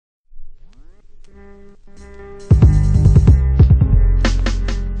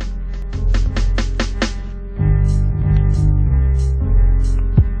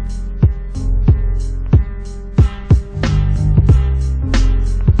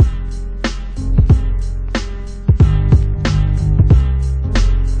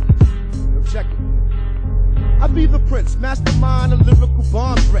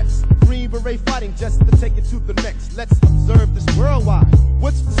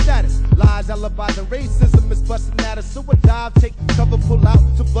alibis and racism is busting at us. So I dive, take cover, pull out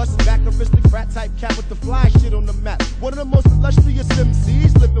to bust back aristocrat type cat with the fly shit on the map. One of the most illustrious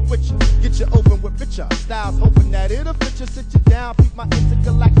MCs living with you. Get you open with richer styles, hoping that it'll fit you. Sit you down, peep my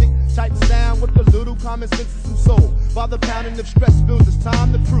intergalactic type sound with a little common sense and some soul. While the pounding of stress builds, it's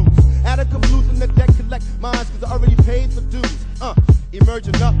time to cruise. Attica Blues in the deck, collect minds, cause I already paid for dues.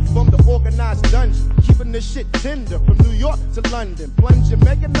 Emerging up from the organized dungeon, keeping this shit tender from New York to London. Plunging,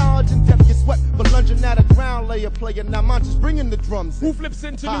 making knowledge and depth, you sweat, but lunging at a ground layer player. Now I'm just bringing the drums in. Who flips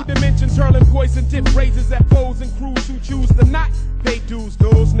into new dimensions, hurling poison, dip raises at foes and crews who choose to not pay dues.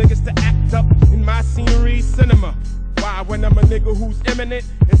 Those niggas to act up in my scenery cinema. Why, when I'm a nigga who's imminent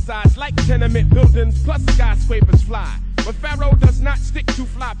in size like tenement buildings plus skyscrapers fly. But Pharaoh does not stick to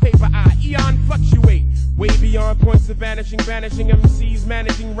fly paper eye. Eon fluctuate way beyond points of vanishing MCs,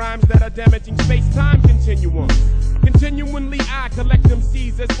 managing rhymes that are damaging space-time continuums. Continually I collect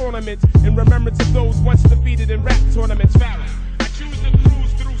MCs as ornaments in remembrance of those once defeated in rap tournaments. Pharaoh, I choose to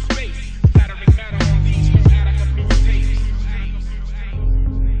cruise through space, battering matter on these new Attica Blues tapes.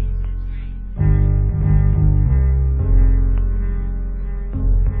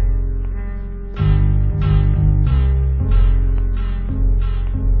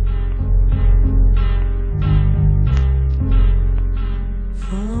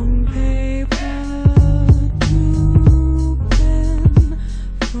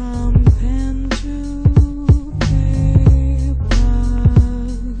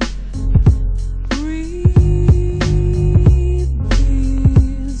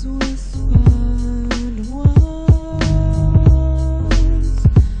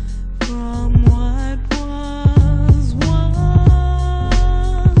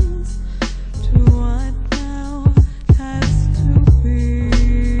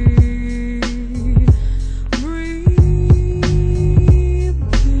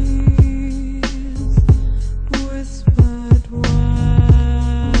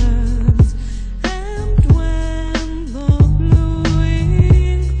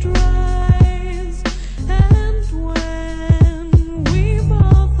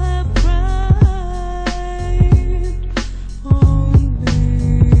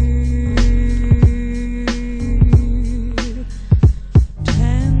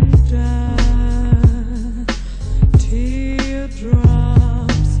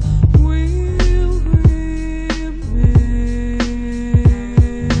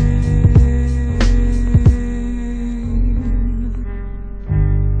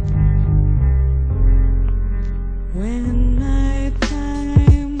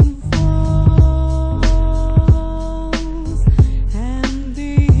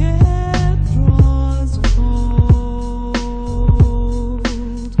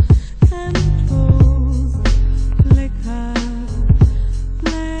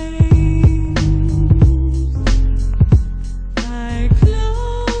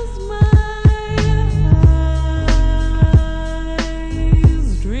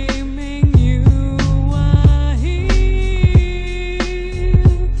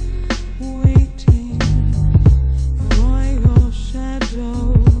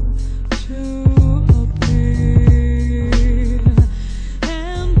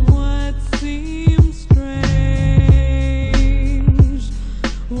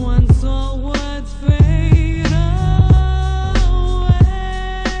 One song.